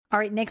All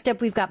right, next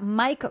up, we've got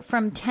Mike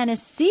from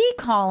Tennessee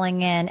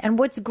calling in. And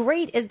what's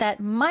great is that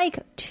Mike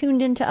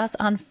tuned into us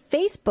on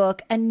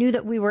Facebook and knew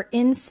that we were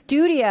in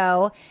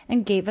studio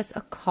and gave us a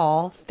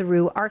call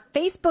through our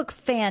Facebook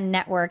fan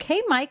network.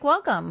 Hey, Mike,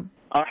 welcome.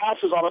 Our house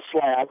is on a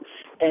slab,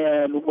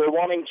 and we're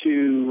wanting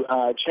to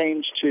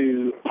change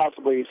to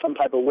possibly some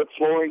type of wood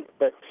flooring,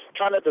 but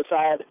trying to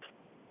decide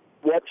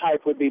what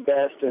type would be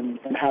best and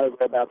how to go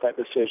about that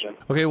decision.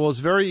 Okay, well,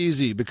 it's very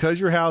easy. Because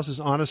your house is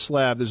on a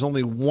slab, there's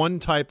only one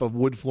type of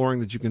wood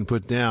flooring that you can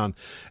put down,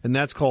 and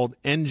that's called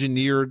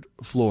engineered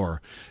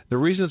floor. The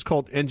reason it's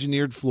called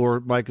engineered floor,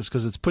 Mike, is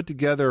because it's put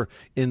together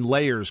in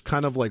layers,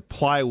 kind of like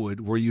plywood,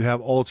 where you have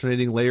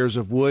alternating layers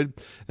of wood,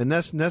 and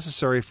that's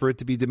necessary for it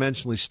to be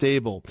dimensionally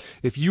stable.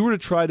 If you were to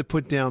try to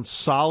put down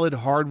solid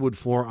hardwood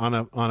floor on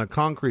a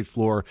concrete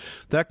floor,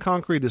 that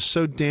concrete is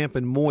so damp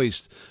and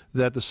moist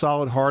that the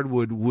solid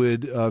hardwood would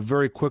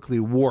very quickly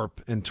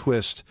warp and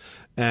twist,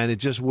 and it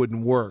just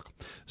wouldn't work.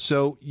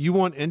 So you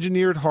want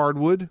engineered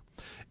hardwood,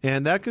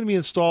 and that can be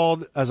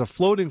installed as a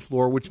floating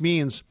floor, which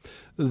means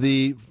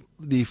the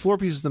floor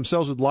pieces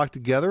themselves would lock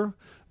together,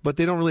 but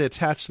they don't really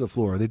attach to the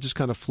floor. They just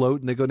kind of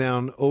float, and they go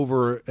down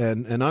over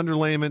an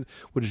underlayment,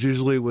 which is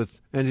usually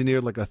with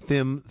engineered like a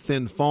thin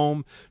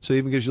foam, so it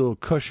even gives you a little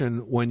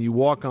cushion when you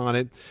walk on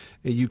it.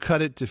 And you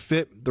cut it to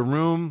fit the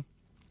room,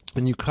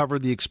 and you cover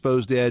the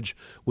exposed edge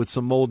with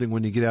some molding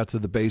when you get out to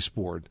the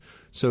baseboard.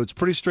 So it's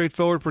pretty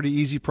straightforward, pretty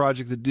easy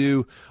project to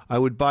do. I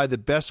would buy the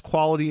best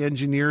quality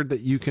engineered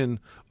that you can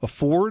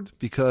afford,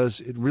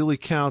 because it really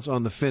counts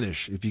on the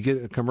finish. If you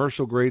get a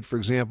commercial grade, for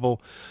example,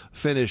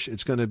 finish,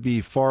 it's going to be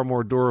far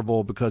more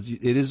durable because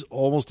it is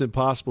almost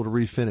impossible to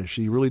refinish.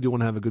 So you really do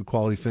want to have a good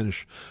quality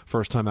finish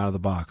first time out of the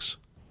box.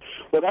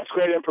 Well, that's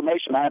great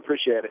information. I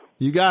appreciate it.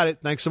 You got it.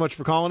 Thanks so much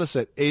for calling us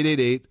at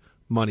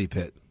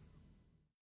 888-MONEY-PIT.